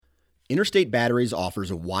Interstate Batteries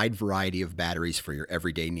offers a wide variety of batteries for your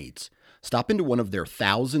everyday needs. Stop into one of their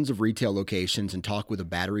thousands of retail locations and talk with a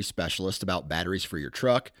battery specialist about batteries for your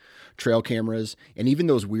truck, trail cameras, and even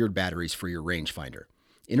those weird batteries for your rangefinder.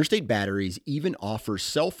 Interstate Batteries even offers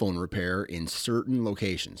cell phone repair in certain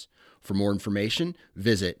locations. For more information,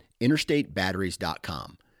 visit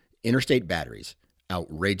interstatebatteries.com. Interstate Batteries,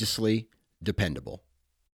 outrageously dependable.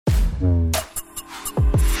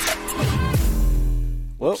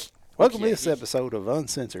 Well, welcome to this episode of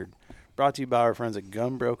Uncensored, brought to you by our friends at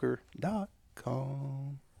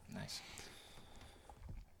gunbroker.com. Nice.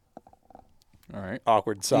 All right.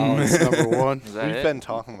 Awkward silence, number one. We've been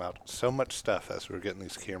talking about so much stuff as we're getting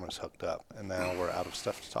these cameras hooked up, and now we're out of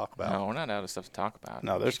stuff to talk about. No, we're not out of stuff to talk about.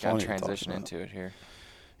 No, there's plenty to talk transition about. into it here.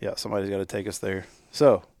 Yeah, somebody's got to take us there.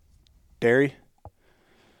 So, Derry,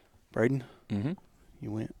 Braden,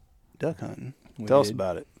 you went duck hunting. Tell us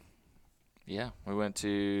about it. Yeah, we went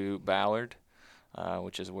to Ballard,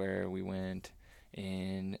 which is where we went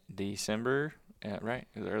in December, right?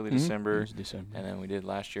 It was early December. It was December. And then we did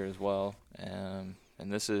last year as well. And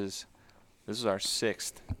this is our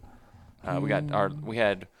sixth. We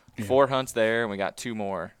had 4 hunts there, and we got 2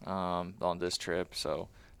 more on this trip. So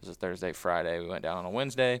this is Thursday, Friday. We went down on a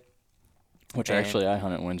Wednesday. Which actually I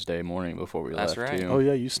hunted Wednesday morning before we left, right. too. Oh,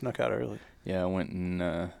 yeah, you snuck out early. Yeah, I went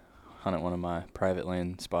and hunted one of my private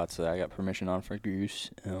land spots that I got permission on for goose.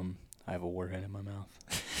 I have a warhead in my mouth,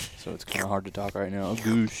 so it's kind of hard to talk right now. A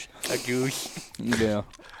goose. A goose. Yeah.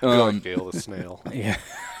 Like Gale the snail. Yeah.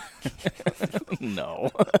 No.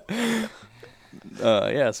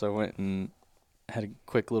 Yeah, so I went and had a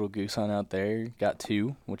quick little goose hunt out there. Got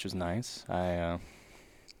 2, which was nice. I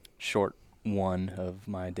short 1 of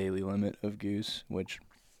my daily limit of goose, which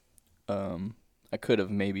I could have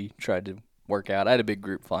maybe tried to work out. I had a big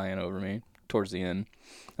group flying over me towards the end.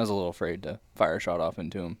 I was a little afraid to fire a shot off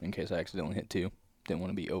into them in case I accidentally hit 2. Didn't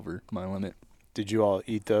want to be over my limit. Did you all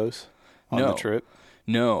eat those on the trip?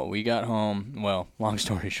 No, we got home. Well, long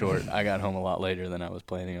story short, I got home a lot later than I was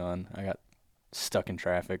planning on. I got stuck in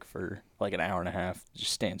traffic for like an hour and a half,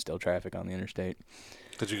 just standstill traffic on the interstate.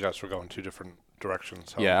 Because you guys were going 2 different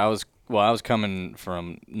directions. Huh? Yeah, I was coming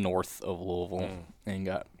from north of Louisville and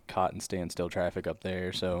got caught in standstill traffic up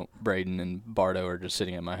there. So Braden and Bardo are just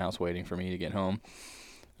sitting at my house waiting for me to get home.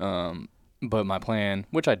 But my plan,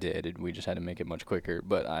 which I did, we just had to make it much quicker.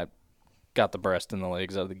 But I got the breast and the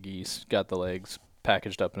legs out of the geese, got the legs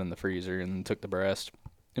packaged up in the freezer, and took the breast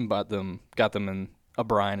and got them in a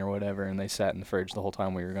brine or whatever, and they sat in the fridge the whole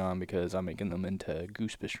time we were gone because I'm making them into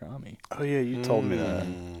goose pastrami. Oh, yeah, you told me that.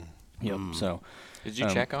 Yep. So, Did you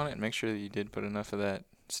check on it and make sure that you did put enough of that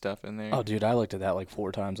stuff in there? Oh, dude, I looked at that like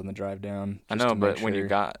 4 times on the drive down. I know, but when you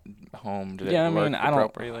got home, did it work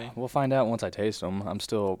appropriately? We'll find out once I taste them. I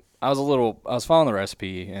was following the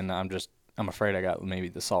recipe, and I'm afraid I got maybe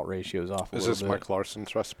the salt ratios off a little bit. Is this Mike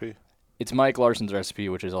Larson's recipe? It's Mike Larson's recipe,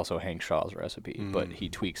 which is also Hank Shaw's recipe, but he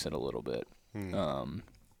tweaks it a little bit.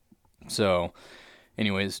 So,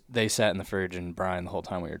 anyways, they sat in the fridge and brine the whole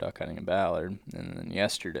time we were duck hunting in Ballard. And then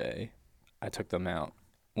yesterday, I took them out,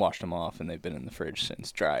 washed them off, and they've been in the fridge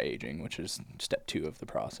since dry aging, which is step 2 of the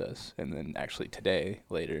process. And then actually today,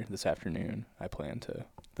 later this afternoon, I plan to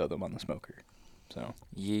throw them on the smoker. So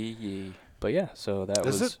Yeah. But yeah, so that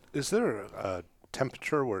was. Is there a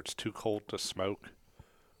temperature where it's too cold to smoke?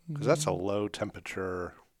 Because that's a low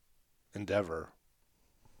temperature endeavor,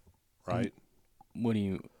 right? What do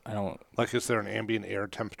you? I don't. Like, is there an ambient air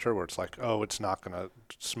temperature where it's like, oh, it's not going to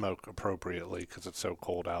smoke appropriately because it's so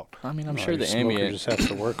cold out? I mean, I'm sure the ambient just has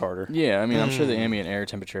to work harder. Yeah, I mean, I'm sure the ambient air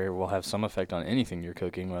temperature will have some effect on anything you're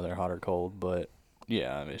cooking, whether hot or cold. But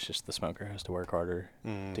yeah, I mean, it's just the smoker has to work harder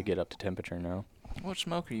to get up to temperature now. What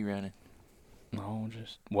smoke are you running? No,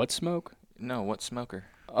 just what smoke? No, what smoker?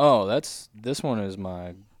 Oh, this one is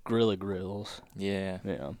my Grilla Grills. Yeah.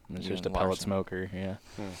 Yeah, it's You just a and pellet Larson. smoker. Yeah.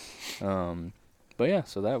 But yeah,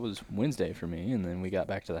 so that was Wednesday for me, and then we got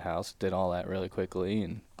back to the house, did all that really quickly,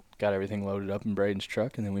 and got everything loaded up in Braden's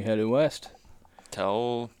truck, and then we headed west. To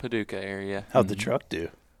old Paducah area. How'd the truck do?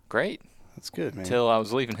 Great. That's good, man. Till I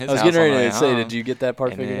was leaving his I was house getting on the ready way to say, home, did you get that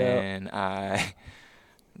part figured out? And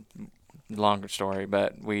longer story,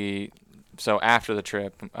 but so after the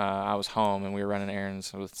trip, I was home, and we were running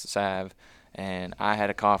errands with Sav, and I had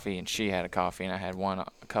a coffee, and she had a coffee, and I had one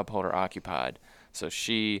cup holder occupied. So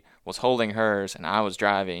she was holding hers, and I was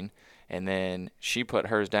driving, and then she put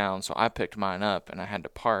hers down, so I picked mine up, and I had to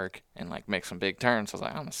park and like make some big turns. So I was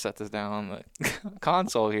like, I'm gonna set this down on the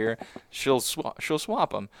console here. She'll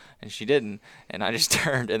swap them, and she didn't, and I just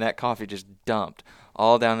turned, and that coffee just dumped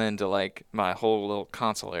all down into like my whole little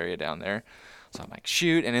console area down there. So I'm like,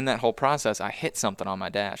 shoot. And in that whole process, I hit something on my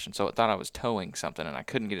dash. And so it thought I was towing something, and I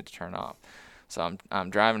couldn't get it to turn off. So I'm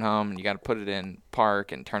driving home, and you got to put it in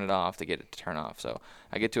park and turn it off to get it to turn off. So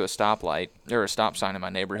I get to a stoplight or a stop sign in my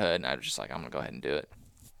neighborhood, and I was just like, I'm going to go ahead and do it.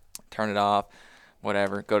 Turn it off,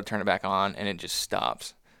 whatever, go to turn it back on, and it just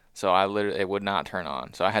stops. So it would not turn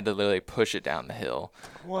on. So I had to literally push it down the hill.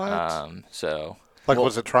 What?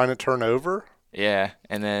 Was it trying to turn over? Yeah,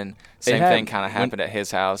 and then same thing kind of happened at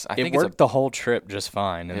his house. I think it worked the whole trip just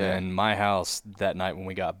fine. And then my house that night when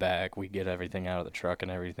we got back, we get everything out of the truck and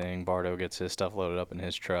everything. Bardo gets his stuff loaded up in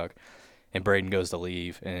his truck, and Braden goes to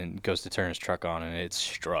leave and goes to turn his truck on, and it's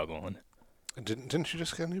struggling. Didn't you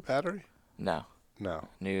just get a new battery? No.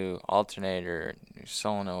 New alternator, new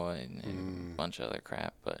solenoid, and a bunch of other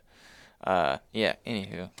crap. But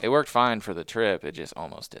anywho, it worked fine for the trip. It just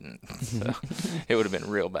almost didn't. So it would have been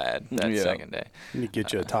real bad that second day. You need to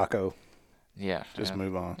get you a taco. Yeah. Just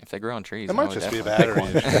move on. If they grow on trees, it might just be a battery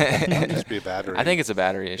issue. It might just be a battery. I think it's a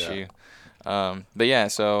battery issue. But yeah,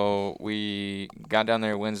 so we got down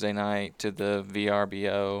there Wednesday night to the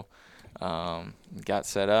VRBO. Got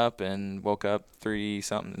set up and woke up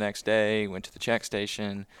 3-something the next day, went to the check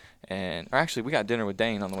station, we got dinner with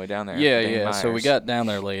Dane on the way down there. Dane Myers. So we got down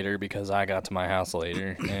there later because I got to my house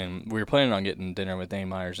later, and we were planning on getting dinner with Dane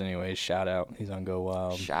Myers anyways. Shout out. He's on Go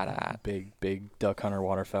Wild. Shout out. Big duck hunter,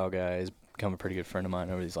 waterfowl guy. He's become a pretty good friend of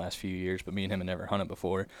mine over these last few years, but me and him had never hunted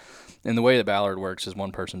before. And the way that Ballard works is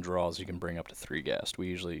one person draws. You can bring up to 3 guests. We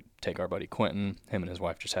usually take our buddy Quentin. Him and his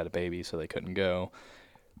wife just had a baby, so they couldn't go.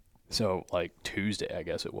 So, like, Tuesday, I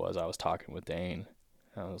guess it was, I was talking with Dane.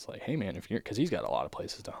 I was like, hey, man, because he's got a lot of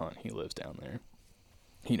places to hunt. He lives down there.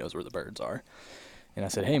 He knows where the birds are. And I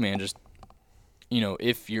said, hey, man, just,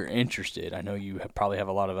 if you're interested, I know you probably have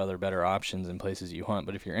a lot of other better options in places you hunt,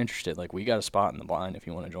 but if you're interested, like, we got a spot in the blind if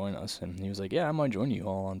you want to join us. And he was like, yeah, I might join you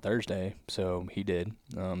all on Thursday. So he did.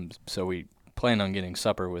 So we planned on getting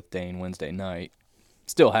supper with Dane Wednesday night.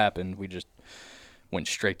 Still happened. We just went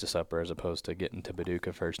straight to supper as opposed to getting to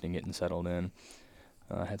Paducah first and getting settled in.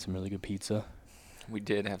 Had some really good pizza. We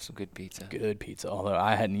did have some good pizza. Good pizza, although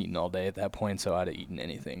I hadn't eaten all day at that point, so I'd have eaten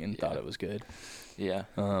anything and thought it was good. Yeah.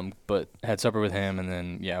 But had supper with him, and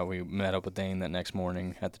then, we met up with Dane that next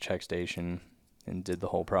morning at the check station and did the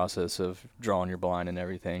whole process of drawing your blind and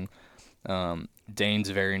everything. Dane's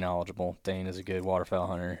very knowledgeable. Dane is a good waterfowl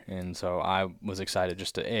hunter, and so I was excited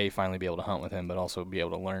just to finally be able to hunt with him, but also be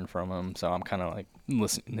able to learn from him. So I'm kind of like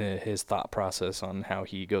listening to his thought process on how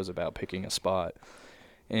he goes about picking a spot.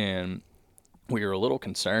 And we were a little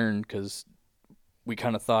concerned because we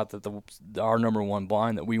kind of thought that our number one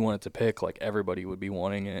blind that we wanted to pick, like everybody would be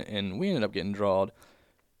wanting it, and we ended up getting drawed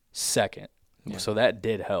second. Yeah. So that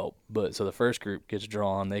did help. But so the first group gets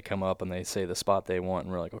drawn, they come up and they say the spot they want,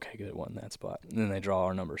 and we're like, okay, good, want that spot. And then they draw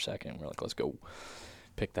our number second. We're like, let's go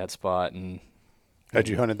pick that spot. And had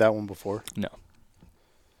you hunted that one before? No.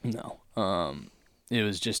 It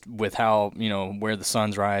was just with how, where the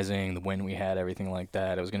sun's rising, the wind we had, everything like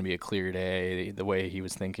that. It was going to be a clear day. The way he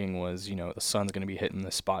was thinking was, the sun's going to be hitting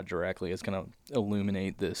this spot directly. It's going to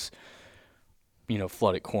illuminate this,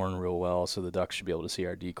 flooded corn real well, so the ducks should be able to see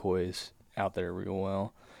our decoys out there real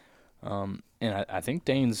well. And I think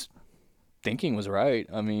Dane's thinking was right.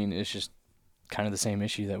 I mean, it's just kind of the same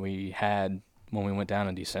issue that we had when we went down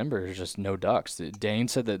in December. There's just no ducks. Dane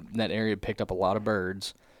said that area picked up a lot of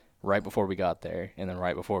birds right before we got there, and then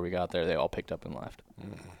right before we got there, they all picked up and left.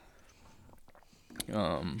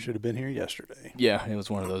 Should have been here yesterday. Yeah, it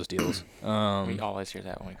was one of those deals. We always hear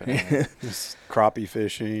that when we go down there. Crappie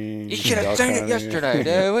fishing. You should have seen it yesterday,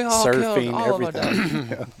 dude. We all surfing, killed all everything. of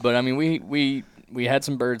them. But I mean, we had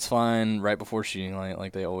some birds flying right before shooting light,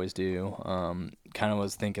 like they always do. Kind of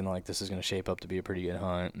was thinking like this is going to shape up to be a pretty good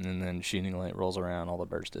hunt, and then shooting light rolls around, all the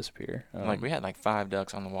birds disappear. We had 5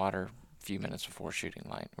 ducks on the water a few minutes before shooting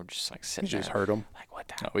light. We're just sitting there. You just heard them. Like, what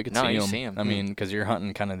the hell? We could see them. I mean, because you're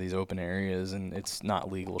hunting kind of these open areas, and it's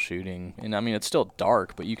not legal shooting. And I mean, it's still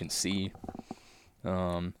dark, but you can see.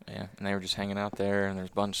 And they were just hanging out there, and there's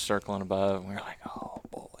a bunch circling above, and we were like, oh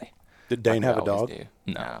boy. Did Dane have a dog?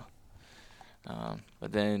 No.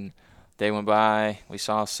 But then they went by. We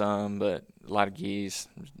saw some, but a lot of geese.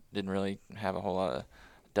 Didn't really have a whole lot of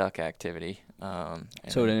duck activity.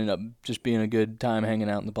 So it ended up just being a good time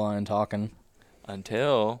hanging out in the blind talking.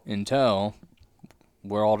 Until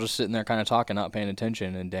we're all just sitting there kind of talking, not paying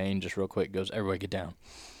attention, and Dane just real quick goes, everybody get down.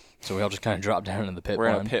 So we all just kind of drop down into the pit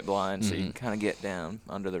blind. We're in a pit blind, so you can kind of get down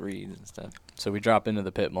under the reeds and stuff. So we drop into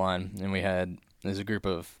the pit blind, and there's a group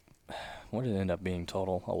of, what did it end up being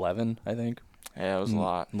total? 11, I think. Yeah, it was a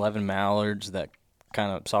lot. 11 mallards that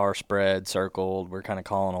kind of saw our spread, circled. We're kind of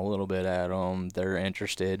calling a little bit at them. They're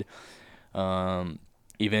interested.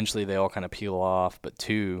 Eventually, they all kind of peel off, but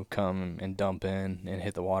 2 come and dump in and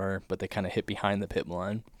hit the water, but they kind of hit behind the pit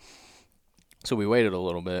line. So we waited a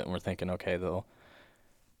little bit, and we're thinking, okay,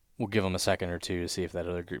 we'll give them a second or 2 to see if that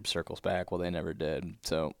other group circles back. Well, they never did.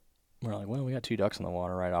 So we're like, well, we got 2 ducks in the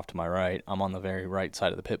water right off to my right. I'm on the very right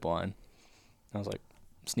side of the pit line. I was like,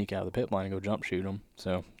 sneak out of the pit line and go jump shoot them.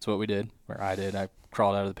 So that's what we did, or I did. I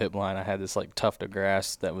crawled out of the pit line. I had this like tuft of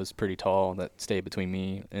grass that was pretty tall that stayed between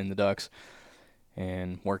me and the ducks,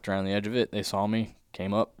 and worked around the edge of it. They saw me,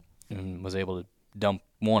 came up, and was able to dump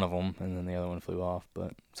one of them, and then the other one flew off.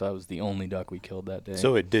 But so that was the only duck we killed that day.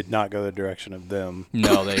 So it did not go the direction of them.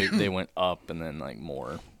 No, they went up and then like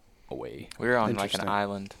more away. We were on like an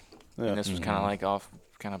island, Yeah. and this was kind of like off,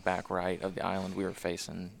 kind of back right of the island. We were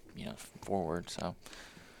facing, forward. So,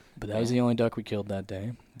 But that was the only duck we killed that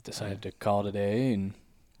day. Decided to call it a day and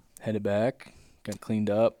headed back. Got cleaned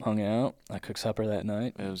up, hung out. I cooked supper that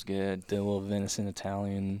night. it was good. Did a little venison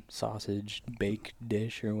Italian sausage bake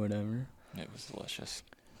dish or whatever. It was delicious.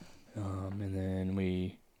 And then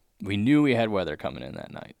we knew we had weather coming in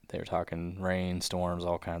that night. They were talking rain, storms,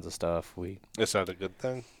 all kinds of stuff. Is that a good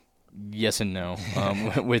thing? Yes and no.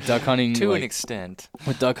 With duck hunting, To an like, extent.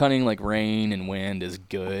 with duck hunting, like rain and wind is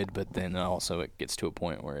good, but then also it gets to a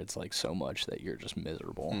point where it's like so much that you're just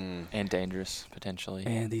miserable. And dangerous, potentially.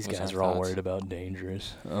 And these was guys our are all thoughts. worried about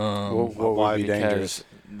dangerous. What why? would be dangerous?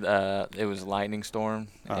 Because it was a lightning storm,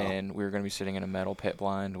 Oh. and we were going to be sitting in a metal pit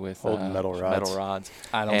blind with Holding metal rods.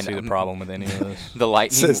 I don't And, see the problem with any of this. The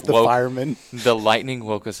lightning Says the fireman. The lightning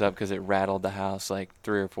woke us up because it rattled the house like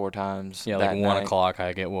 3 or 4 times. Yeah, that like 1 night. o'clock,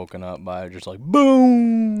 I get woken up by just like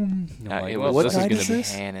boom. I'm like, It well, was what this is night gonna is be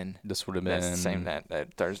this? cannon. This would have That's been the same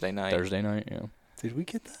that Thursday night. Thursday night. Yeah, Did we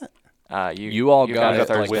get that? you all got it like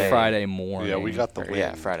Thursday. Friday morning. Yeah, we got the Or, wind.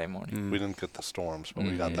 yeah, Friday morning. We didn't get the storms, but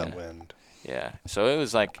we got that wind. Yeah, so it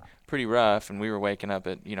was like pretty rough, and we were waking up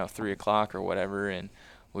at 3 o'clock or whatever, and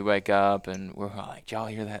we wake up and we're all like, "Y'all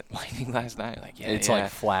hear that lightning last night?" Like, yeah, It's yeah. like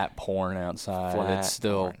flat pouring outside. Flat It's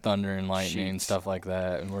still pouring. thunder and lightning and Sheets. stuff like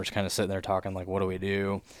that. And we're just kind of sitting there talking like, what do we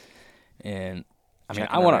do? And I mean,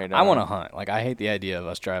 Checking I the want to radar. hunt. Like, I hate the idea of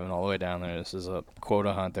us driving all the way down there. This is a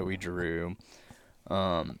quota hunt that we drew.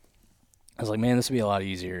 I was like, man, this would be a lot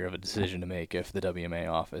easier of a decision to make if the WMA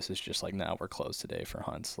office is just like, nah, we're closed today for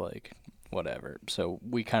hunts. Like, whatever. So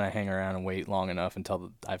we kind of hang around and wait long enough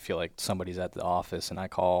until I feel like somebody's at the office, and I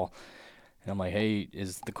call. And I'm like, hey,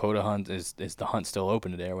 is the quota hunt, is the hunt still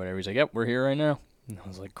open today or whatever? He's like, yep, we're here right now. And I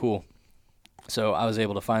was like, cool. So I was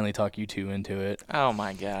able to finally talk you 2 into it. Oh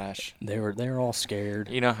my gosh! They were all scared.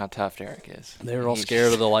 You know how tough Derek is. They were all He's-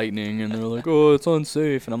 scared of the lightning, and they're like, oh, it's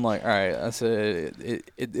unsafe. And I'm like, all right. I said,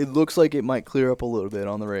 it looks like it might clear up a little bit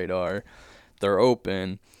on the radar. They're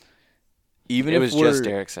open. Even It if was we're, just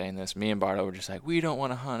Derek saying this. Me and Bardo were just like, we don't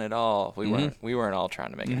want to hunt at all. We weren't all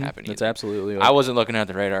trying to make it happen. That's either. absolutely I wasn't looking at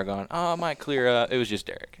the radar going, oh, it might clear up. It was just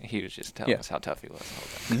Derek. He was just telling us how tough he was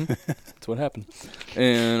the whole time. That's what happened.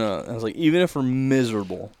 And I was like, even if we're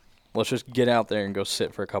miserable, let's just get out there and go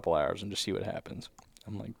sit for a couple hours and just see what happens.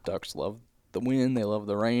 I'm like, ducks love the wind. They love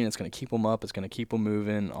the rain. It's going to keep them up. It's going to keep them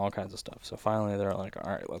moving, all kinds of stuff. So finally they're like,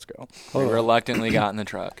 all right, let's go. We reluctantly got in the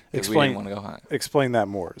truck because we didn't want to go hunt. Explain that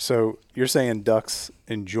more. So you're saying ducks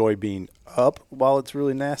enjoy being up while it's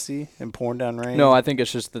really nasty and pouring down rain? No, I think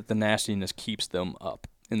it's just that the nastiness keeps them up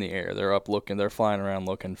in the air. They're up looking. They're flying around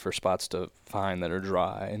looking for spots to find that are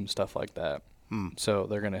dry and stuff like that. So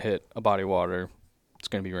they're going to hit a body of water. It's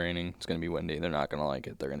going to be raining. It's going to be windy. They're not going to like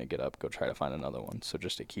it. They're going to get up, go try to find another one. So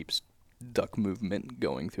just it keeps duck movement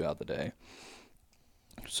going throughout the day.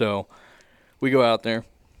 So we go out there.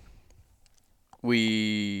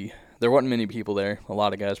 There wasn't many people there. A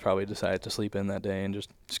lot of guys probably decided to sleep in that day and just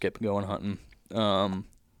skip going hunting.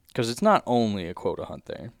 Because it's not only a quota hunt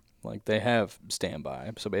there. Like, they have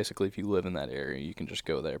standby. So basically, if you live in that area, you can just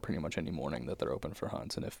go there pretty much any morning that they're open for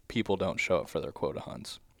hunts. And if people don't show up for their quota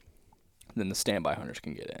hunts, then the standby hunters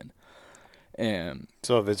can get in. And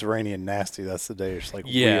So if it's rainy and nasty, that's the day it's like,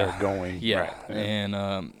 Yeah. we are going. yeah, Right.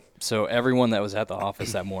 and so everyone that was at the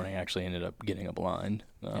office that morning actually ended up getting a blind,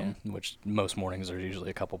 which most mornings there's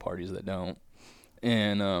usually a couple parties that don't.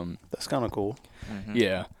 And That's kind of cool.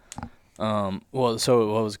 yeah. Well,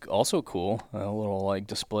 so what was also cool, a little like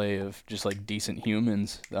display of just like decent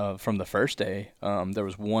humans from the first day. There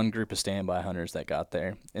was one group of standby hunters that got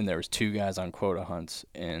there, and there was 2 guys on quota hunts,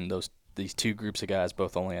 and these 2 groups of guys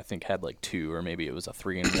both only I think had like 2, or maybe it was a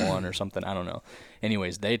 3-and-1 or something. I don't know.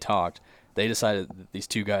 Anyways, they talked. They decided that these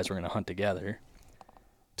 2 guys were going to hunt together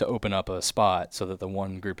to open up a spot so that the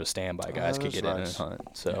one group of standby guys could that's get in and nice. hunt.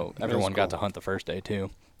 So Yeah, everyone that's got cool. to hunt the first day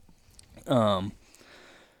too.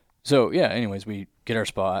 So yeah, anyways, we get our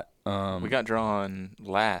spot. We got drawn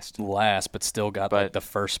last, but still got like the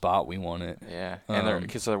first spot we wanted. Yeah, and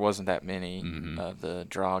because there wasn't that many of the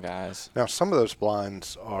draw guys. Now, some of those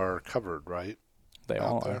blinds are covered, right? They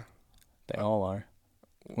all are. They all are.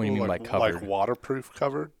 What do you mean by covered? Like waterproof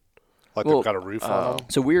covered? Like Well, they've got a roof on them?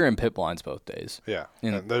 So we were in pit blinds both days. Yeah,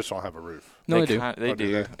 and those don't have a roof. No, they do. They Oh, do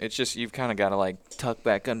do. they? It's just you've kind of got to like tuck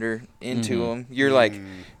back under into them. You're like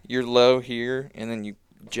you're low here, and then you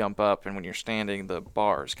jump up, and when you're standing, the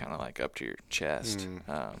bar is kind of like up to your chest.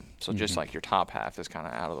 So just like your top half is kind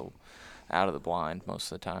of out of the blind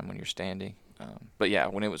most of the time when you're standing. But yeah,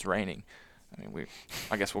 when it was raining, I mean,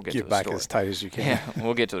 I guess we'll get to the back story. as tight as you can. Yeah,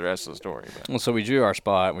 we'll get to the rest of the story. But. Well, so we drew our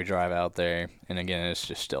spot. We drive out there, and again, it's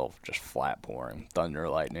just still just flat pouring, thunder,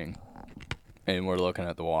 lightning, and we're looking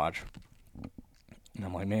at the watch. And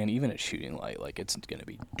I'm like, man, even at shooting light, like it's gonna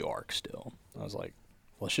be dark still. I was like,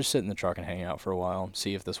 let's just sit in the truck and hang out for a while,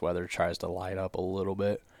 see if this weather tries to light up a little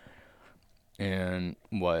bit. And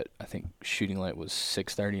I think shooting light was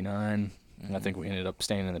 6:39. And I think we ended up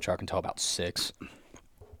staying in the truck until about 6.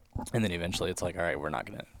 And then eventually it's like, all right,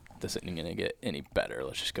 this isn't going to get any better.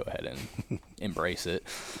 Let's just go ahead and embrace it.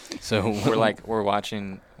 So we're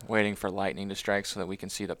waiting for lightning to strike so that we can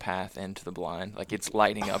see the path into the blind. Like it's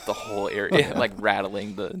lighting up the whole area, like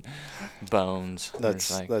rattling the bones. That's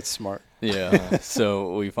smart. Yeah.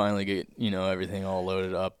 So we finally get, everything all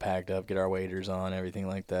loaded up, packed up, get our waders on, everything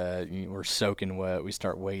like that. We're soaking wet. We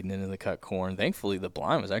start wading into the cut corn. Thankfully, the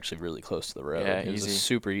blind was actually really close to the road. Yeah, it was a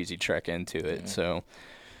super easy trek into it. Yeah. So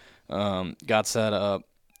got set up,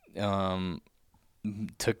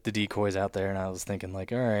 took the decoys out there, and I was thinking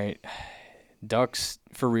like, all right, ducks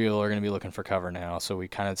for real are going to be looking for cover now. So we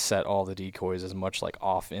kind of set all the decoys as much like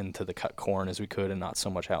off into the cut corn as we could and not so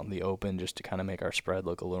much out in the open, just to kind of make our spread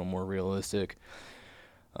look a little more realistic.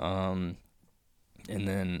 And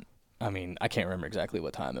then, I mean, I can't remember exactly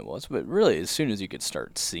what time it was, but really as soon as you could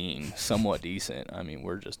start seeing somewhat decent, I mean,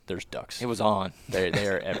 there's ducks. It was on. They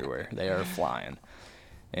are everywhere. They are flying.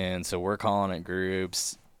 And so we're calling it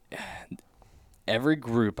groups. Every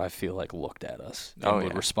group, I feel like, looked at us and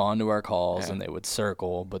would respond to our calls, and they would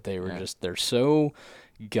circle, but they were they're so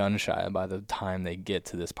gun shy by the time they get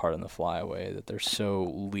to this part in the flyaway that they're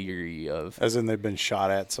so leery of. As in they've been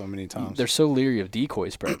shot at so many times. They're so leery of decoy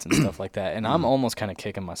spreads and stuff like that. And I'm almost kind of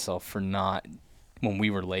kicking myself for not, when we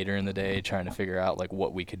were later in the day trying to figure out like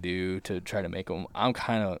what we could do to try to make them, I'm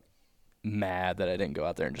kind of mad that I didn't go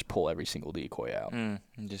out there and just pull every single decoy out and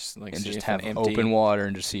just have open water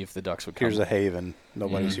and just see if the ducks would come. Here's a haven.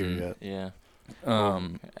 Nobody's here yet. Yeah.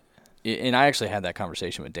 And I actually had that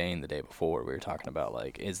conversation with Dane the day before. We were talking about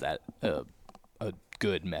like, is that a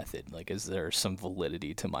good method? Like, is there some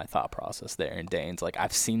validity to my thought process there? And Dane's like,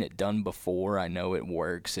 I've seen it done before. I know it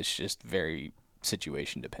works. It's just very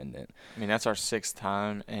situation dependent. I mean, that's our 6th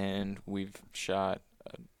time, and we've shot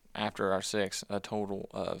after our 6th, a total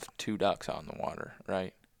of 2 ducks out in the water,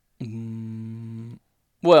 right?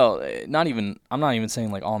 Well, I'm not even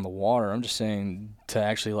saying like on the water. I'm just saying to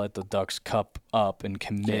actually let the ducks cup up and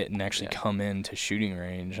commit and actually come into shooting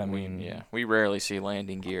range. I mean, we rarely see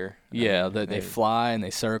landing gear. Yeah, they fly and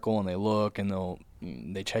they circle and they look and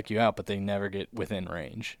they check you out, but they never get within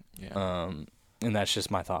range. Yeah. And that's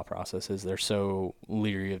just my thought process is they're so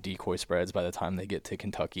leery of decoy spreads by the time they get to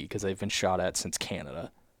Kentucky because they've been shot at since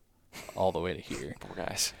Canada. All the way to here. Poor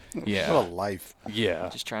guys. Yeah. What a life. Yeah.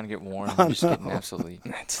 Just trying to get warm. Just getting absolutely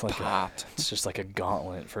popped. It's just like a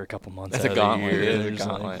gauntlet for a couple months. That's a gauntlet. It is a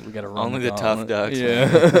gauntlet. Like, we gotta run only the gauntlet. tough ducks.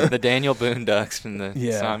 Yeah. The Daniel Boone ducks and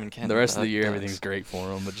the Simon Kent. The rest of the year, ducks. everything's great for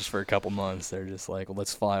them, but just for a couple months, they're just like, well,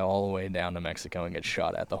 let's fly all the way down to Mexico and get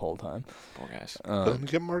shot at the whole time. Poor guys. Put them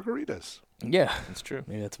to get margaritas. Yeah, that's true.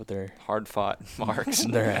 Maybe that's what they're hard-fought marks.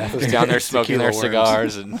 They're after. Just down there smoking their worms.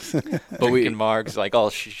 cigars and drinking marks, like all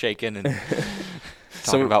shaking and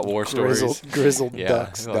talking about war stories. Grizzled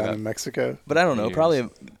ducks down in Mexico. But I don't know, probably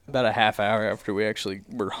about a half hour after we actually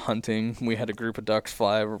were hunting, we had a group of ducks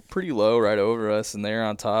fly pretty low right over us, and they're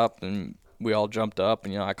on top, and we all jumped up,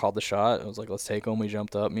 and, I called the shot. I was like, let's take them. We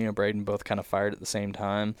jumped up. Me and Braden both kind of fired at the same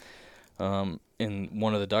time, and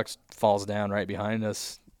one of the ducks falls down right behind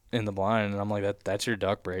us in the blind, and I'm like, that's your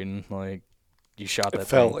duck, Braden. Like, you shot that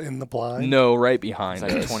fell thing. in the blind? No, right behind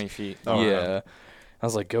us. us. Like 20 feet. Oh, yeah. I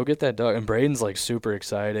was like, go get that duck. And Braden's like super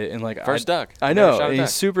excited. And like first duck. I know. And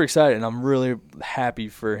he's super excited, and I'm really happy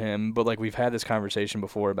for him. But like we've had this conversation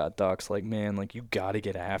before about ducks. Like, man, like you got to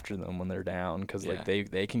get after them when they're down because like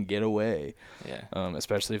they can get away. Yeah.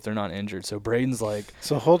 Especially if they're not injured. So Braden's like,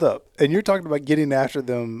 so hold up. And you're talking about getting after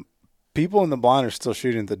them people in the blind are still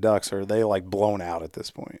shooting at the ducks, or are they like blown out at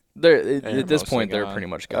this point? At this point, they're pretty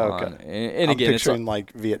much gone. Okay. And I'm again, picturing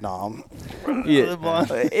like Vietnam. yeah,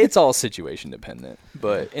 it's all situation dependent.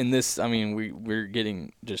 But in this, I mean, we're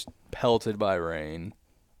getting just pelted by rain.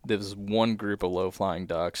 There's one group of low-flying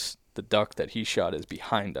ducks. The duck that he shot is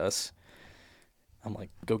behind us. I'm like,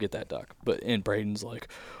 go get that duck. And Braden's like,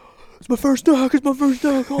 it's my first duck.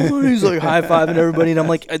 Oh, he's like high-fiving everybody. And I'm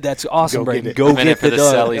like, that's awesome, Braden. Go get the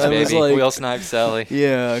duck. Sellies, baby. Like, wheel snipe Selly.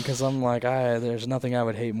 Yeah, because I'm like, there's nothing I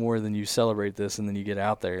would hate more than you celebrate this and then you get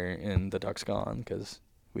out there and the duck's gone because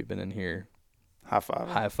we've been in here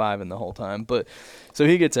high-fiving the whole time. But so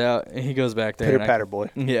he gets out and he goes back there. Pitter-patter boy.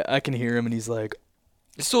 Yeah, I can hear him and he's like,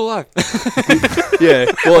 it's still alive.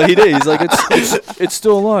 Yeah, well, he did. He's like, it's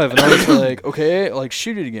still alive. And I was like, okay, like,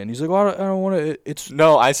 shoot it again. He's like, well, I don't want to. It's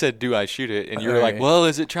No, I said, do I shoot it? And you were like, well,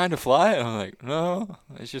 is it trying to fly? And I'm like, no,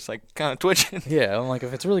 it's just like kind of twitching. Yeah, I'm like,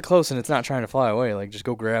 if it's really close and it's not trying to fly away, like, just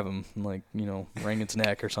go grab him and, like, wring its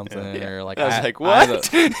neck or something. Yeah. Or like, I was like,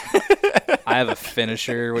 what? I have a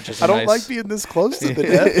finisher, which is I don't like being this close to the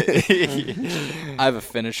death. I have a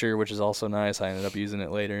finisher, which is also nice. I ended up using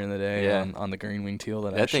it later in the day on the green wing teal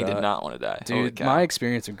that I shot. That thing did not want to die. Dude, my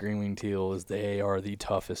experience with green wing teal is they are the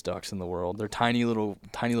toughest ducks in the world. They're tiny little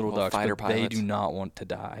ducks, but pilots. They do not want to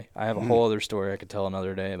die. I have a whole other story I could tell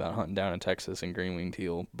another day about hunting down in Texas and green wing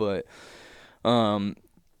teal, but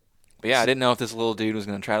yeah, I didn't know if this little dude was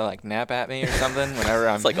gonna try to like nap at me or something. Whenever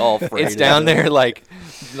I'm, it's like all afraid. It's down there like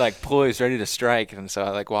poised, ready to strike, and so I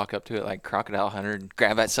like walk up to it like Crocodile Hunter and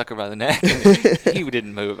grab that sucker by the neck. And he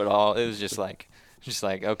didn't move at all. It was just like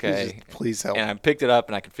okay, please help. And I picked it up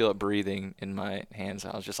and I could feel it breathing in my hands.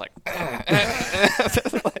 I was just like,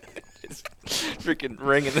 it's freaking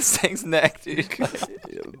wringing this thing's neck, dude.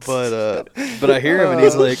 But I hear him and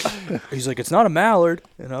he's like, it's not a mallard.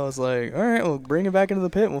 And I was like, all right, well, bring it back into the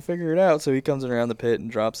pit and we'll figure it out. So he comes around the pit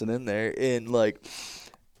and drops it in there. And like,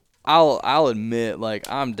 I'll admit, like,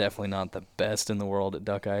 I'm definitely not the best in the world at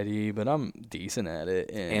duck ID, but I'm decent at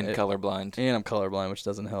it. And colorblind. And I'm colorblind, which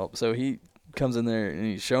doesn't help. So he comes in there and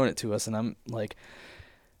he's showing it to us, and I'm like,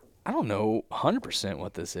 I don't know 100%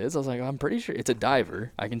 what this is. I was like, I'm pretty sure it's a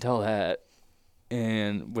diver. I can tell that.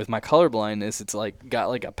 And with my colorblindness, it's like got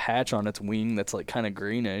like a patch on its wing that's like kind of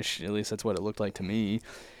greenish. At least that's what it looked like to me.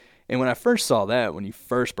 And when I first saw that, when you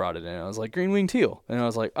first brought it in, I was like, green wing teal. And I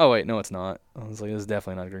was like, oh wait, no, it's not. I was like, this is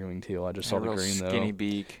definitely not green wing teal. I just saw the green though. Skinny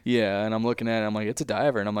beak. Yeah, and I'm looking at it. I'm like, it's a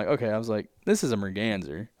diver. And I'm like, okay. I was like, this is a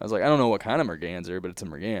merganser. I was like, I don't know what kind of merganser, but it's a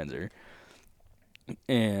merganser.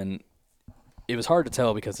 And it was hard to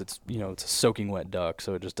tell because it's a soaking wet duck,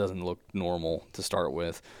 so it just doesn't look normal to start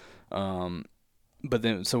with. But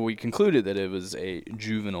then, so we concluded that it was a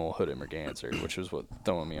juvenile hooded merganser, which was what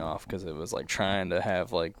throwing me off because it was like trying to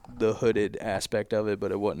have like the hooded aspect of it,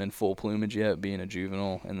 but it wasn't in full plumage yet, being a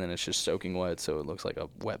juvenile, and then it's just soaking wet, so it looks like a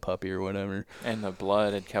wet puppy or whatever. And the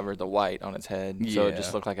blood had covered the white on its head, so it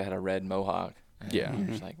just looked like it had a red mohawk. And yeah, you're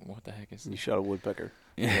just like, what the heck is this? You shot a woodpecker.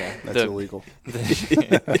 Yeah, that's illegal.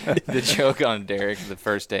 The joke on Derek, the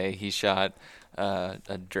first day he shot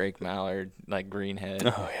a Drake Mallard, like greenhead.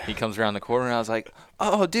 Oh, yeah. He comes around the corner and I was like,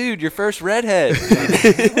 oh dude, your first redhead.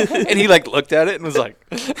 And he like looked at it and was like,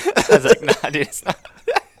 I was like, nah dude, it's not.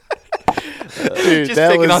 Dude, just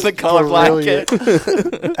that picking was on the colorblind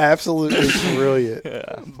kid. Absolutely brilliant.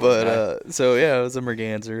 Yeah, but so yeah, it was a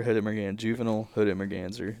merganser, hooded merganser, juvenile hooded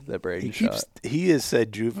merganser that Braden shot. He has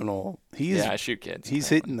said juvenile. I shoot kids. He's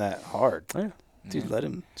hitting that hard. Yeah. Dude, let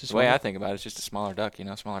him. The way I think about it, it's just a smaller duck,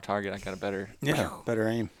 smaller target. I got a better. Yeah, better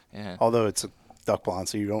aim. Yeah. Although it's a duck blind,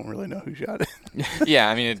 so you don't really know who shot it. Yeah,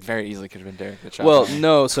 I mean, it very easily could have been Derek that shot. Well,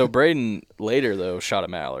 no. So Braden later though shot a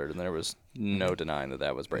mallard, and there was no denying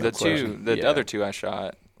that was Braden. The other two I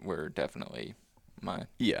shot were definitely my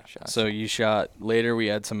shots. So you shot later. We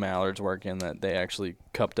had some mallards working that they actually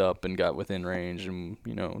cupped up and got within range, and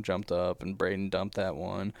jumped up, and Braden dumped that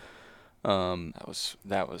one.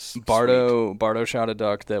 That was Bardo shot a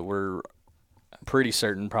duck that we're pretty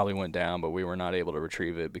certain probably went down, but we were not able to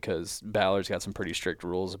retrieve it because Ballard's got some pretty strict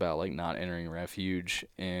rules about like not entering refuge,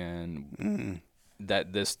 and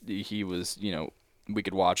he was we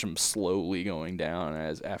could watch him slowly going down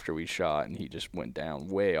after we shot, and he just went down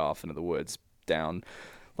way off into the woods, down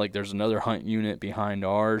like there's another hunt unit behind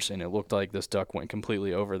ours, and it looked like this duck went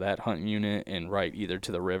completely over that hunt unit and right either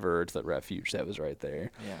to the river or to the refuge that was right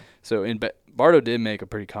there. Yeah. So Bardo did make a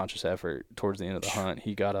pretty conscious effort towards the end of the hunt.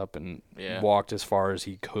 He got up and walked as far as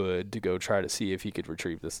he could to go try to see if he could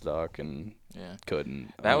retrieve this duck, and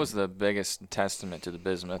couldn't. That was the biggest testament to the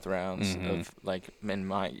bismuth rounds of like I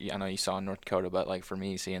know you saw in North Dakota, but like for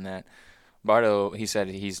me seeing that Bardo, he said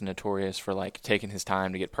he's notorious for like taking his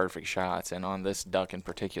time to get perfect shots, and on this duck in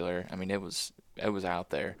particular, I mean it was out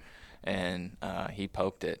there, and he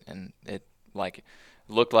poked it, and it like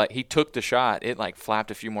looked like he took the shot. It like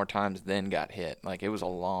flapped a few more times, then got hit. Like it was a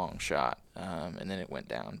long shot, and then it went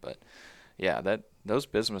down. But yeah, those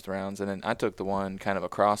bismuth rounds, and then I took the one kind of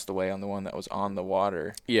across the way on the one that was on the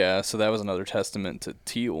water. Yeah, so that was another testament to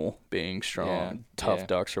teal being strong, tough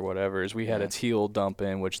ducks or whatever. Is we had a teal dump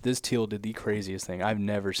in, which this teal did the craziest thing. I've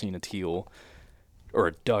never seen a teal or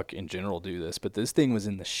a duck in general do this, but this thing was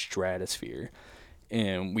in the stratosphere.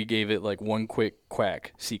 And we gave it like one quick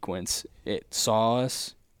quack sequence. It saw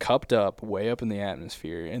us, cupped up, way up in the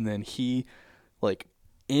atmosphere, and then he like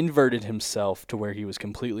inverted himself to where he was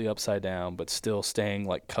completely upside down but still staying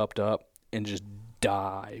like cupped up and just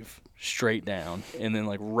dive straight down, and then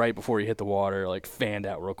like right before he hit the water like fanned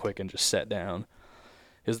out real quick and just sat down.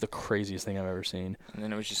 It was the craziest thing I've ever seen. And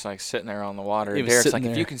then it was just like sitting there on the water. It was Derek's sitting like,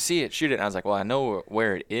 if there. you can see it, shoot it. And I was like, well, I know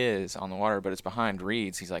where it is on the water, but it's behind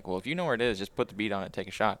reeds. He's like, well, if you know where it is, just put the bead on it, take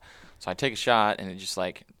a shot. So I take a shot, and it just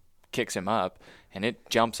like kicks him up, and it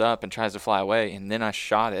jumps up and tries to fly away, and then I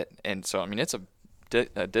shot it. And so, I mean, it's a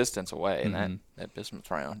distance away, and that bismuth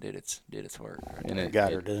round did its work. Right And there. it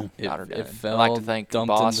Got her done. Got her done. It fell, I'd like to thank the dumped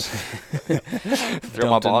boss. Throw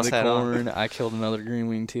my dumped boss into the hat on. corn. I killed another green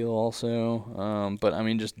wing teal also. But I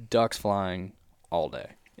mean, just ducks flying all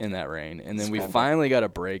day in that rain. And then we finally got a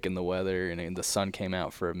break in the weather, and the sun came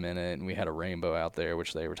out for a minute, and we had a rainbow out there,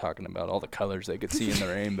 which they were talking about all the colors they could see in the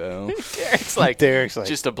rainbow. Derek's like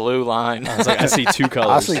just a blue line. I was like, I see two I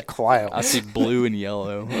colors. see clouds. I see blue and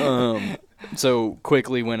yellow. So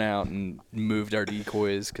quickly went out and moved our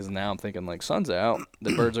decoys, because now I'm thinking like sun's out,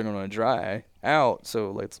 the birds are going to dry out, so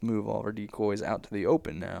let's move all of our decoys out to the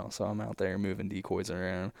open now. So I'm out there moving decoys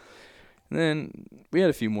around. And then we had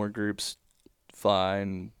a few more groups fly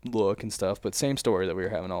and look and stuff, but same story that we were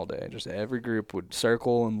having all day. Just every group would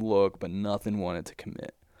circle and look, but nothing wanted to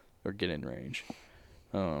commit or get in range.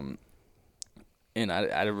 And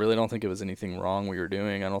I really don't think it was anything wrong we were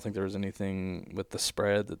doing. I don't think there was anything with the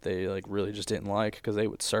spread that they like really just didn't like, because they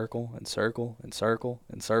would circle and circle and circle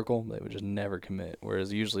and circle. They would just never commit.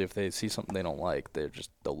 Whereas usually if they see something they don't like,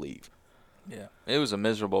 they'll leave. Yeah, it was a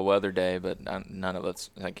miserable weather day, but none of us,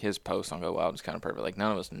 like his post on Go Wild was kind of perfect. Like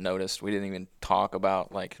none of us noticed. We didn't even talk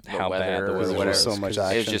about like the How weather bad the or weather whatever. was. So much It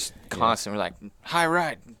was action. just constant. We're like high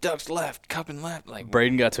right, ducks left, cupping left. Like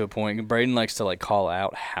Braden got to a point. Braden likes to like call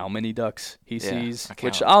out how many ducks he sees, I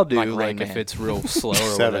which count. I'll do. Like Like Rain if Man. it's real slow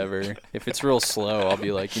or 7. whatever. If it's real slow, I'll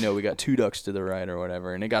be like, we got 2 ducks to the right or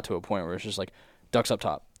whatever. And it got to a point where it's just like ducks up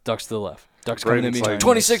top, ducks to the left, ducks coming in Braden's behind. like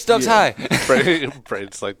 26 ducks high.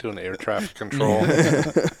 Braden's like doing air traffic control.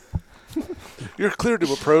 You're clear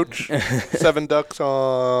to approach. 7 ducks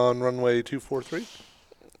on runway 243.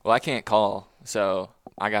 Well, I can't call, so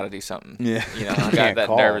I got to do something. Yeah. I got Can't that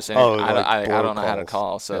call. nervous. And Oh, I like don't board know how to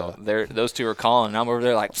calls. call. So Yeah. those two are calling, and I'm over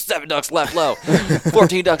there like 7 ducks left low,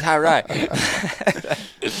 14 ducks high right.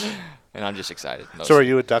 And I'm just excited. So are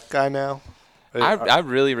you a duck guy now? I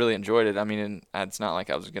really, really enjoyed it. I mean, and it's not like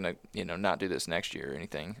I was going to, not do this next year or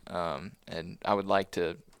anything. And I would like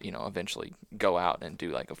to, eventually go out and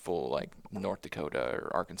do like a full like North Dakota or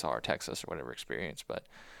Arkansas or Texas or whatever experience. But,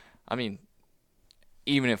 I mean,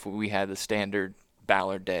 even if we had the standard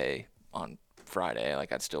Ballard day on Friday,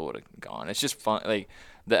 like I still would have gone. It's just fun. Like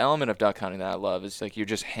the element of duck hunting that I love is like you're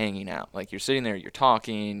just hanging out. Like you're sitting there, you're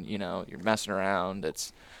talking, you're messing around.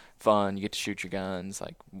 It's fun. You get to shoot your guns,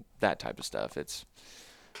 like that type of stuff. It's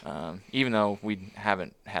even though we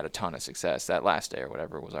haven't had a ton of success, that last day or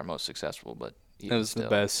whatever was our most successful. But It was the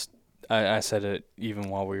best. I said it even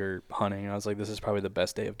while we were hunting. I was like, this is probably the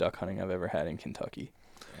best day of duck hunting I've ever had in Kentucky.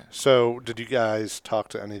 So did you guys talk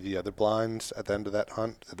to any of the other blinds at the end of that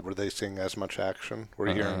hunt? Were they seeing as much action? Were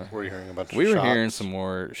you hearing a bunch of We were shots? hearing some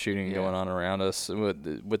more shooting going on around us.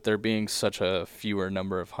 With there being such a fewer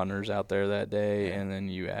number of hunters out there that day, and then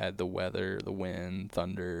you add the weather, the wind,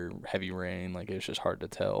 thunder, heavy rain, like it's just hard to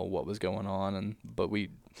tell what was going on. But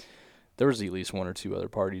there was at least 1 or 2 other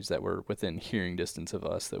parties that were within hearing distance of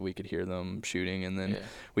us that we could hear them shooting. And then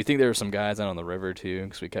we think there were some guys out on the river too,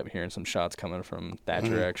 because we kept hearing some shots coming from that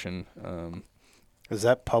direction. Is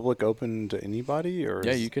that public open to anybody? Or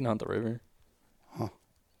Yeah, you can hunt the river.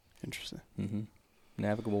 Interesting.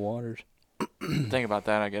 Navigable waters. The thing about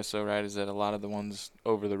that, I guess, so right, is that a lot of the ones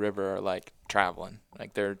over the river are like traveling.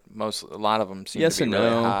 Like a lot of them seem Yes to be and really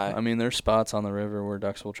no. high. I mean, there's spots on the river where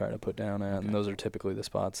ducks will try to put down at, and those are typically the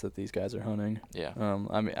spots that these guys are hunting. Yeah.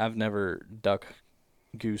 I mean, I've never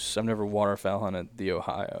I've never waterfowl hunted the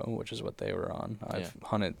Ohio, which is what they were on. I've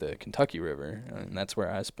hunted the Kentucky River, and that's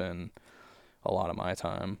where I spend a lot of my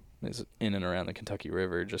time. is in and around the Kentucky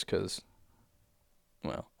River just because,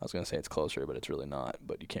 well, I was going to say it's closer, but it's really not.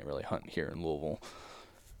 But you can't really hunt here in Louisville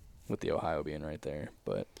with the Ohio being right there.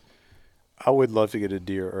 But I would love to get a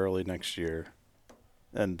deer early next year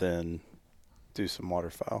and then do some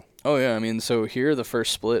waterfowl. oh, yeah, I mean, so here the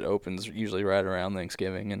first split opens usually right around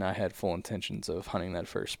Thanksgiving, and I had full intentions of hunting that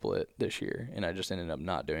first split this year, and I just ended up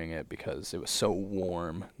not doing it because it was so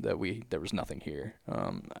warm that there was nothing here.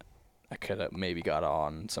 I could have maybe got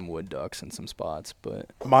on some wood ducks in some spots,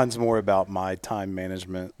 but Mine's more about my time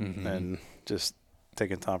management and just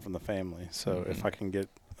taking time from the family. So if I can get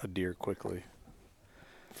a deer quickly,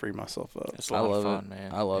 free myself up. It's a lot of fun, it.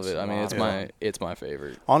 man. I love it. I mean, a it's lot of fun. it's my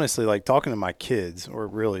favorite. Honestly, like talking to my kids, or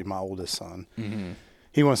really my oldest son,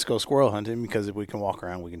 he wants to go squirrel hunting because if we can walk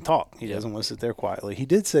around, we can talk. He doesn't want to sit there quietly. He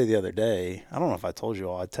did say the other day, I don't know if I told you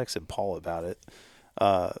all, I texted Paul about it.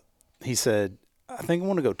 He said, I think I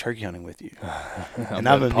want to go turkey hunting with you. And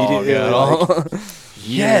I'm immediately like,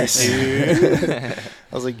 yes, dude.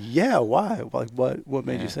 I was like, yeah, why? Like, what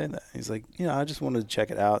made you say that? He's like, I just wanted to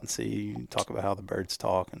check it out and see, talk about how the birds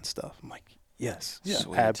talk and stuff. I'm like, yes,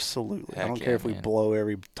 Sweet. absolutely. Heck I don't yeah, care if we man. blow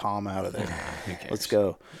every tom out of there. Who cares? Let's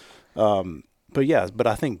go. But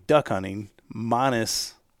I think duck hunting,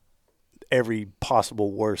 minus every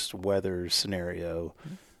possible worst weather scenario,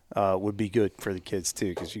 would be good for the kids too,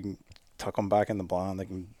 because you can tuck them back in the blind. They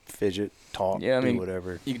can fidget, talk, do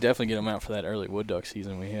whatever. You can definitely get them out for that early wood duck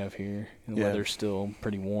season we have here. The weather's still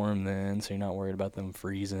pretty warm then, so you're not worried about them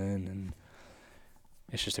freezing. And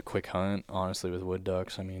it's just a quick hunt, honestly, with wood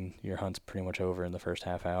ducks. I mean, your hunt's pretty much over in the first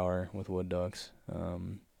half hour with wood ducks.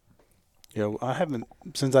 I haven't,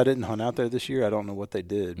 since I didn't hunt out there this year, I don't know what they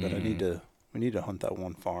did, but we need to hunt that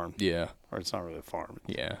one farm. Yeah. Or it's not really a farm.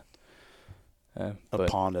 Yeah. A But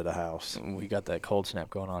pond at a house. we got that cold snap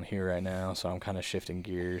going on here right now, so I'm kind of shifting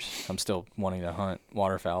gears. I'm still wanting to hunt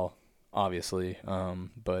waterfowl, obviously,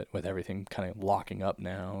 but with everything kind of locking up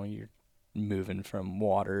now, you're moving from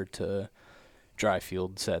water to dry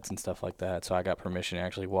field sets and stuff like that. So I got permission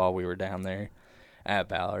actually while we were down there at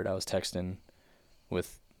Ballard. I was texting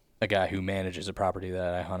with a guy who manages a property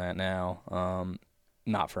that I hunt at now,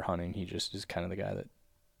 not for hunting. He just is kind of the guy that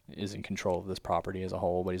is in control of this property as a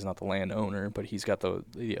whole, but he's not the landowner, but he's got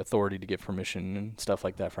the authority to give permission and stuff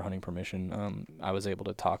like that for hunting permission. I was able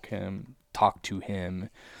to talk to him,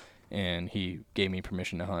 and he gave me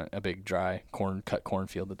permission to hunt a big dry cut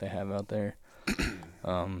cornfield that they have out there.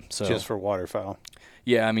 So Just for waterfowl.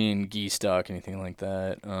 yeah, I mean geese, duck, anything like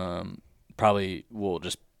that. Probably will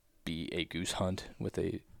just be a goose hunt with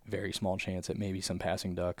a very small chance at maybe some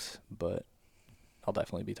passing ducks, but I'll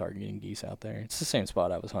definitely be targeting geese out there. It's the same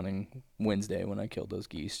spot I was hunting Wednesday when I killed those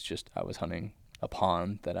geese. Just I was hunting a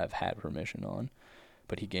pond that I've had permission on,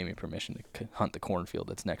 but he gave me permission to hunt the cornfield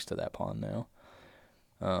that's next to that pond now.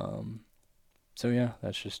 So yeah,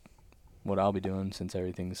 that's just what I'll be doing since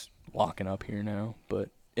everything's locking up here now. But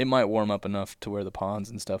it might warm up enough to where the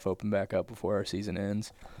ponds and stuff open back up before our season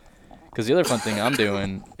ends. Because the other fun thing I'm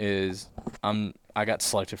doing is I got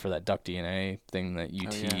selected for that duck DNA thing that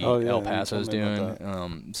UT El Paso's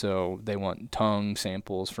doing. So they want tongue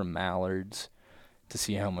samples from mallards to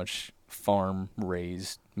see how much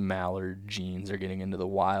farm-raised mallard genes are getting into the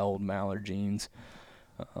wild mallard genes.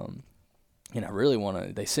 And I really want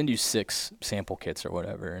to – they send you 6 sample kits or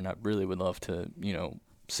whatever, and I really would love to,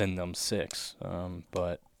 send them 6.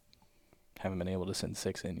 But haven't been able to send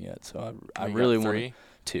 6 in yet. So I really want to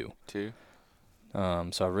 – 2.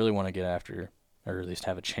 So I really want to get after, or at least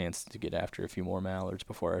have a chance to get after a few more mallards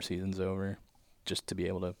before our season's over, just to be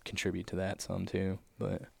able to contribute to that some too.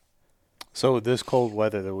 But so with this cold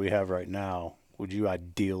weather that we have right now, would you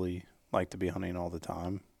ideally like to be hunting all the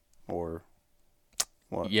time, or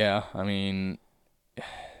what? Yeah, I mean,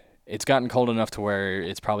 it's gotten cold enough to where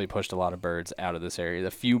it's probably pushed a lot of birds out of this area.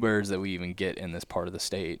 The few birds that we even get in this part of the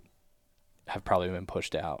state have probably been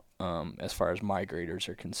pushed out as far as migrators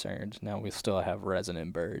are concerned. Now we still have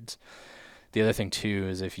resident birds. The other thing, too,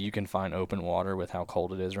 is if you can find open water with how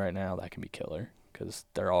cold it is right now, that can be killer because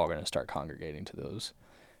they're all going to start congregating to those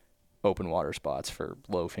open water spots for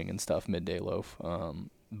loafing and stuff, midday loaf.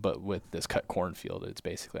 But with this cut cornfield, it's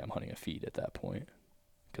basically I'm hunting a feed at that point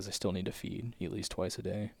because I still need to feed at least twice a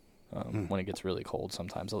day. When it gets really cold,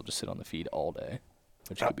 sometimes I'll just sit on the feed all day,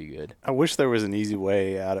 which could be good. I wish there was an easy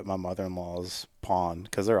way out at my mother-in-law's pond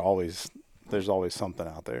because there's always something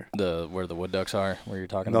out there. Where the wood ducks are, where you're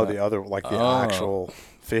talking No, about? the other, like the actual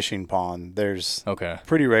fishing pond. There's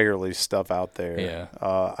pretty regularly stuff out there.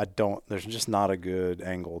 Yeah. There's just not a good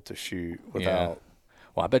angle to shoot without.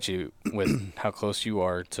 Well, I bet you with how close you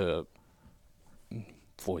are to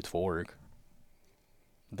Floyd's Fork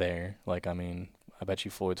there, like, I mean, I bet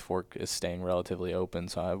you Floyd's Fork is staying relatively open,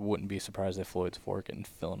 so I wouldn't be surprised if Floyd's Fork isn't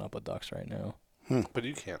filling up with ducks right now. But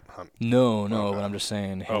you can't hunt. No, Okay. but I'm just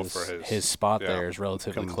saying For his spot yeah. there is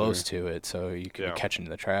relatively Coming close to it, so you could Yeah. be catching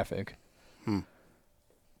the traffic.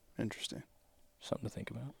 Interesting. Something to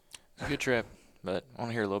think about. It's a good trip, but I want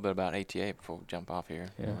to hear a little bit about ATA before we jump off here.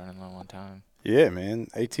 Yeah. We're running low on time. Yeah, man.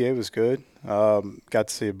 ATA was good. Got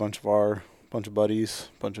to see a bunch of buddies,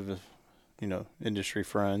 bunch of industry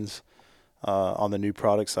friends. On the new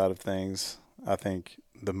product side of things, I think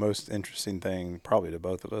the most interesting thing, probably to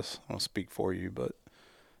both of us, I don't speak for you, but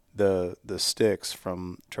the sticks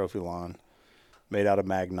from Trophy Line, made out of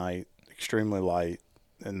magnite, extremely light,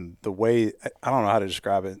 and the way, I don't know how to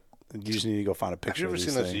describe it. You just need to go find a Have picture you ever of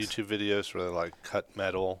seen these those things. YouTube videos where they like cut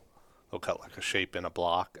metal? They'll cut like a shape in a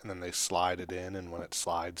block, and then they slide it in, and when it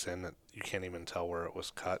slides in, you can't even tell where it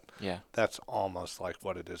was cut. Yeah. That's almost like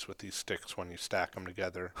what it is with these sticks when you stack them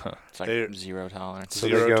together. It's like They're- zero tolerance. So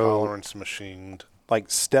they Zero go- tolerance machined. Like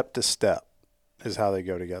step to step is how they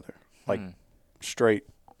go together. Like straight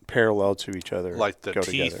parallel to each other. Like the go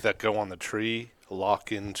teeth together. that go on the tree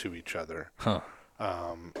lock into each other. Huh.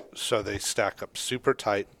 So they stack up super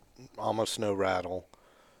tight, almost no rattle,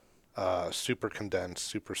 super condensed,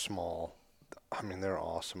 super small. I mean, they're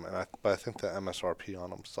awesome, but I think the MSRP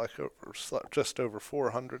on them is like just over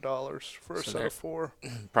 $400 for a So set they're- of 4.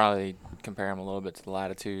 Probably compare them a little bit to the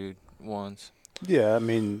Latitude ones. Yeah, I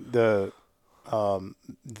mean they're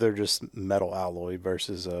just metal alloy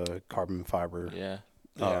versus a carbon fiber Yeah.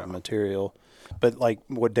 material. But like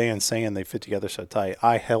what Dan's saying, they fit together so tight.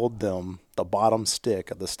 I held them, the bottom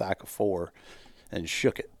stick of the stack of 4, and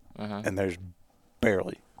shook it, and there's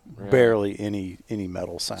barely any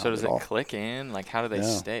metal sound. So does at it all. click in? Like, how do they No.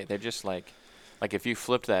 stay? They're just like if you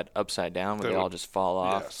flipped that upside down, would They they all would- just fall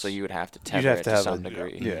off? yes. So you would have to You'd tether have it to to have some a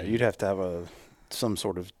degree. yeah. You'd have to have some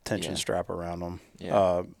sort of tension Yeah. strap around them.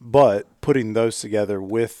 Yeah. But putting those together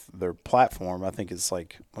with their platform, I think it's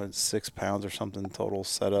like 6 pounds or something total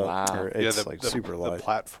setup. Wow. Or it's like super The light.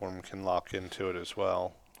 platform can lock into it as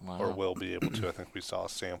well, or Wow. will be able to. I think we saw a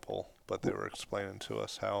sample, but they were explaining to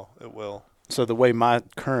us how it will. So the way my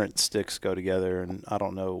current sticks go together, and I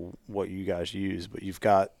don't know what you guys use, but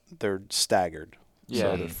they're staggered. Yeah.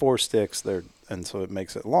 So they're 4 sticks, and so it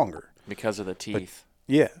makes it longer. Because of the teeth.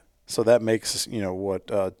 Yeah. So that makes,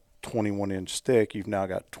 21-inch stick, you've now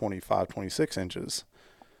got 25, 26 inches.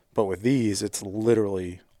 But with these, it's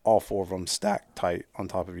literally all 4 of them stacked tight on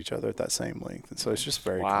top of each other at that same length. And so it's just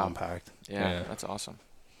very Wow. compact. Yeah, that's awesome.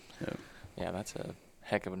 Yeah. Yeah, that's a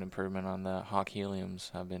heck of an improvement on the Hawk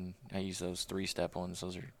Heliums. I use those 3-step ones.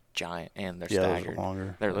 Those are giant and they're Yeah, those are staggered.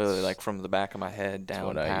 longer. They're literally That's- like from the back of my head down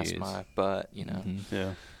what I past use. my butt, you know.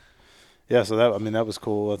 Yeah. Yeah, so that was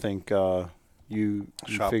cool. I think you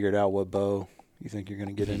Shop. figured out what bow you think you're going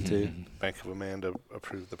to get into. Bank of Amanda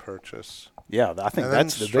approved the purchase. Yeah, I think And then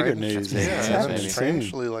that's the bigger strange- news. Yeah, It's and then happening soon.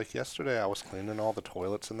 strangely, like yesterday, I was cleaning all the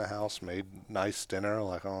toilets in the house, made nice dinner. I'm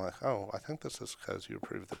like, oh, I think this is because you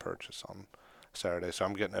approved the purchase on Saturday. So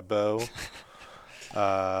I'm getting a bow.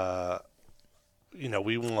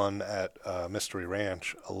 We won at Mystery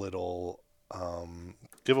Ranch a little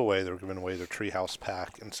giveaway. They were giving away their treehouse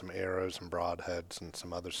pack and some arrows and broadheads and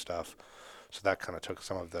some other stuff. So that kind of took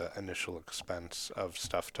some of the initial expense of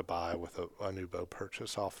stuff to buy with a new bow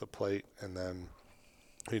purchase off the plate. And then,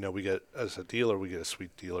 we get, as a dealer, we get a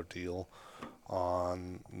sweet dealer deal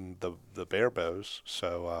on the bear bows.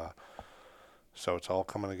 So it's all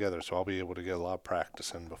coming together. So I'll be able to get a lot of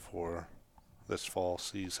practice in before this fall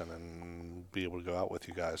season and be able to go out with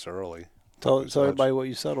you guys early. Tell everybody what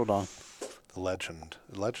you settled on. The Legend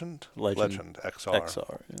Legend XR,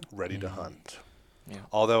 XR. Yeah. ready to hunt. Yeah.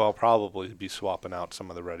 Although I'll probably be swapping out some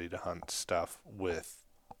of the ready to hunt stuff with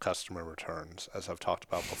customer returns. As I've talked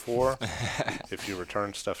about before, if you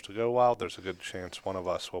return stuff to Go Wild, there's a good chance one of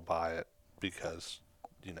us will buy it because,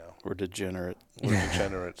 We're degenerate. we're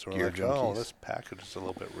degenerates. We're Gear like, junkies. this package is a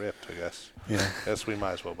little bit ripped, I guess. Yeah. Guess we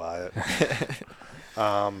might as well buy it.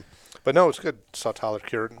 But no, it's good. Saw Tyler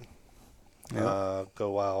Curtin, Go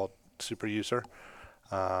Wild super user.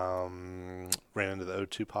 Ran into the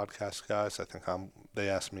O2 podcast guys. I think they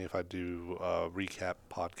asked me if I do a recap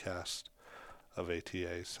podcast of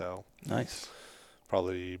ATA, so Nice.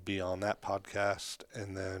 probably be on that podcast.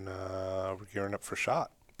 And then we're gearing up for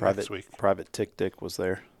SHOT Private next week. Private Tick Dick was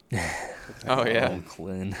there. Oh, yeah. Oh,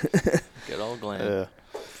 Glenn. Good old Glenn.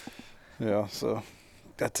 Yeah. So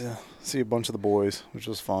got to see a bunch of the boys, which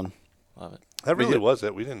was fun. Love it. That We really did- was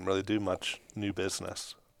it. We didn't really do much new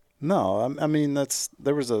business. No, I mean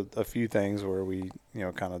there was a few things where we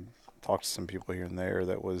kind of talked to some people here and there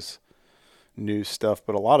that was new stuff,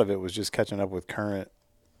 but a lot of it was just catching up with current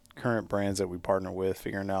current brands that we partner with,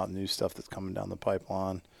 figuring out new stuff that's coming down the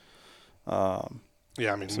pipeline.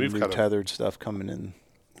 Yeah, I mean, Some we've new got tethered stuff coming in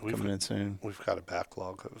soon. We've got a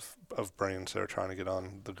backlog of brands that are trying to get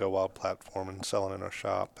on the Go Wild platform and selling in our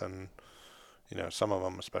shop, and some of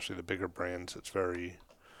them, especially the bigger brands, it's very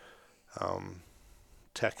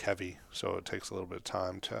tech heavy, so it takes a little bit of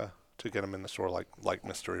time to get them in the store. Like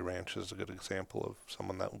Mystery Ranch is a good example of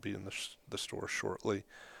someone that will be in the store shortly.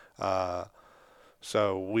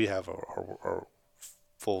 So we have a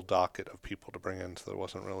full docket of people to bring in, so there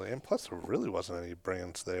wasn't really, and plus there really wasn't any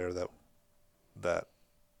brands there that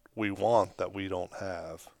we want that we don't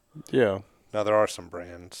have. Yeah. Now there are some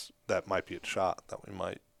brands that might be at shot that we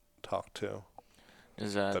might talk to.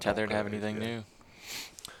 Does Tethered have anything new?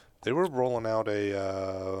 They were rolling out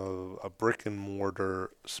a brick and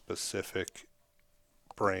mortar specific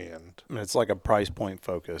brand. And it's like a price point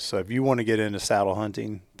focus. So if you want to get into saddle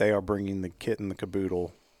hunting, they are bringing the kit and the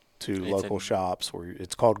caboodle to local shops where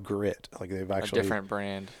it's called Grit. Like they've actually a different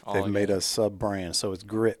brand. They've made a sub brand, so it's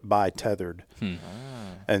Grit by Tethered.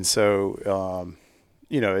 And so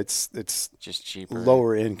it's just cheaper,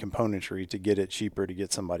 lower end componentry to get it cheaper to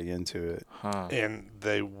get somebody into it. And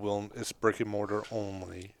it's brick and mortar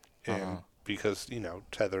only. And because,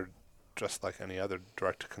 Tethered, just like any other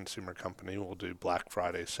direct-to-consumer company, will do Black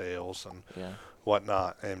Friday sales and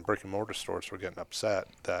whatnot. And brick-and-mortar stores were getting upset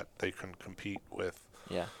that they couldn't compete with.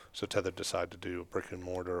 Yeah. So Tethered decided to do a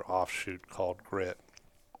brick-and-mortar offshoot called Grit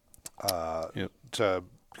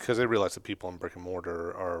because they realized that people in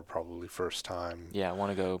brick-and-mortar are probably first-time. Yeah,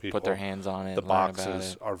 want to go put their hands on it. The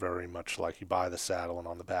boxes are very much like you buy the saddle, and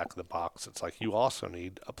on the back of the box, it's like you also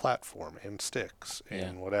need a platform and sticks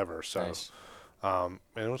and whatever. So, nice. And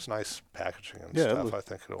it was nice packaging and stuff. I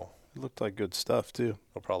think it looked like good stuff too.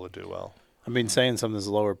 It'll probably do well. I mean, saying something's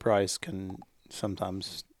lower price can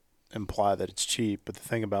sometimes imply that it's cheap, but the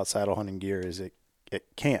thing about saddle hunting gear is it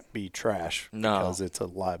can't be trash because it's a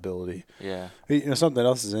liability. Yeah. Something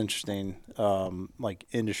else is interesting, like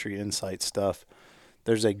industry insight stuff.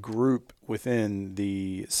 There's a group within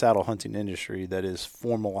the saddle hunting industry that is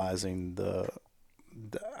formalizing the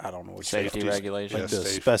I don't know what safety regulations, like the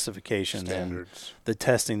specifications standards, and the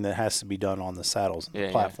testing that has to be done on the saddles and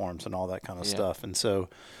the platforms and all that kind of stuff. And so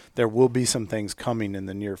there will be some things coming in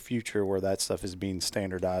the near future where that stuff is being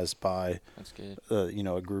standardized by that's good.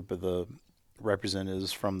 A group of the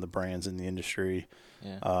representatives from the brands in the industry.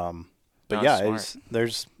 Yeah. But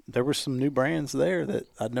there were some new brands there that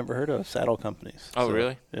I'd never heard of, saddle companies. Oh,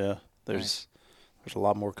 really? Yeah. There's a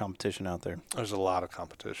lot more competition out there. There's a lot of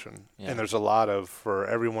competition. Yeah. And there's a lot for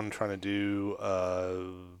everyone trying to do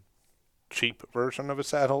a cheap version of a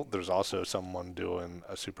saddle, there's also someone doing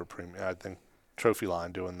a super premium. I think Trophy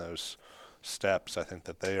Line doing those steps, I think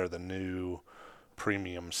that they are the new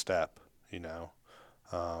premium step,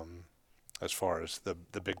 as far as the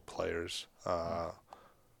big players.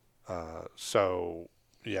 So,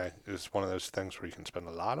 it's one of those things where you can spend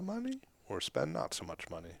a lot of money or spend not so much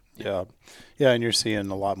money. Yeah. Yeah, and you're seeing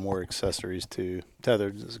a lot more accessories too.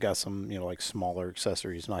 Tethered's got some, like smaller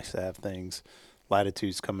accessories, nice to have things.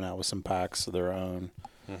 Latitude's coming out with some packs of their own.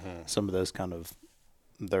 Mm-hmm. Some of those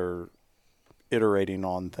they're iterating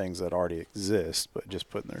on things that already exist, but just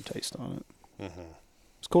putting their taste on it. Mm-hmm.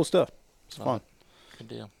 It's cool stuff. It's fun. Good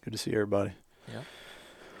deal. Good to see everybody. Yeah.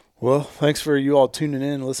 Well, thanks for you all tuning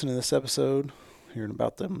in, listening to this episode, hearing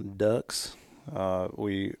about them ducks.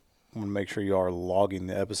 We want to make sure you are logging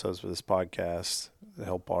the episodes for this podcast to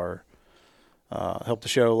help the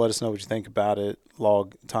show. Let us know what you think about it.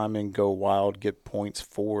 Log time and go wild. Get points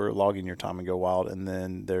for logging your time and go wild. And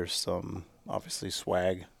then there's some obviously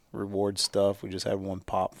swag reward stuff. We just had one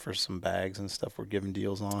pop for some bags and stuff we're giving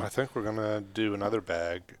deals on. I think we're gonna do another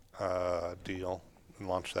bag deal and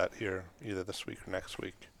launch that here either this week or next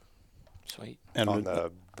week. Sweet. And on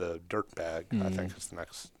the dirt bag, I think is the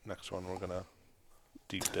next one we're gonna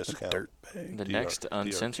deep discount. Dirt bag. The next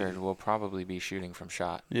Uncensored will probably be shooting from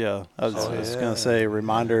shot. Yeah, I was gonna say,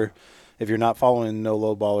 reminder, if you're not following No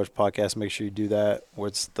Low Ballers podcast, make sure you do that.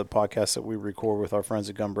 It's the podcast that we record with our friends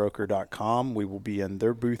at gunbroker.com. We will be in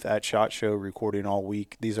their booth at SHOT Show recording all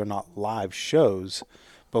week. These are not live shows,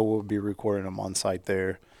 but we'll be recording them on site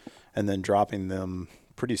there and then dropping them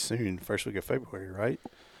pretty soon, first week of February, right?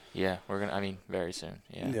 Yeah, very soon.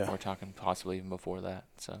 Yeah, we're talking possibly even before that.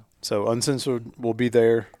 So Uncensored will be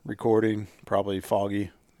there recording, probably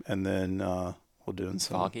foggy, and then we'll do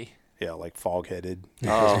some foggy. Yeah, like fog-headed.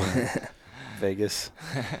 Oh, Vegas.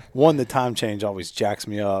 One, the time change always jacks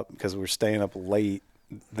me up because we're staying up late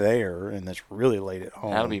there, and it's really late at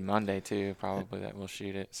home. That'll be Monday too, probably that we'll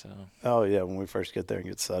shoot it. So. Oh yeah, when we first get there and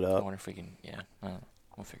get set up. I wonder if we can. Yeah,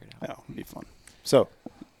 we'll figure it out. Yeah, it'll be fun. So,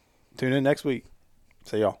 Tune in next week.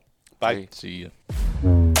 See y'all. Bye. See ya.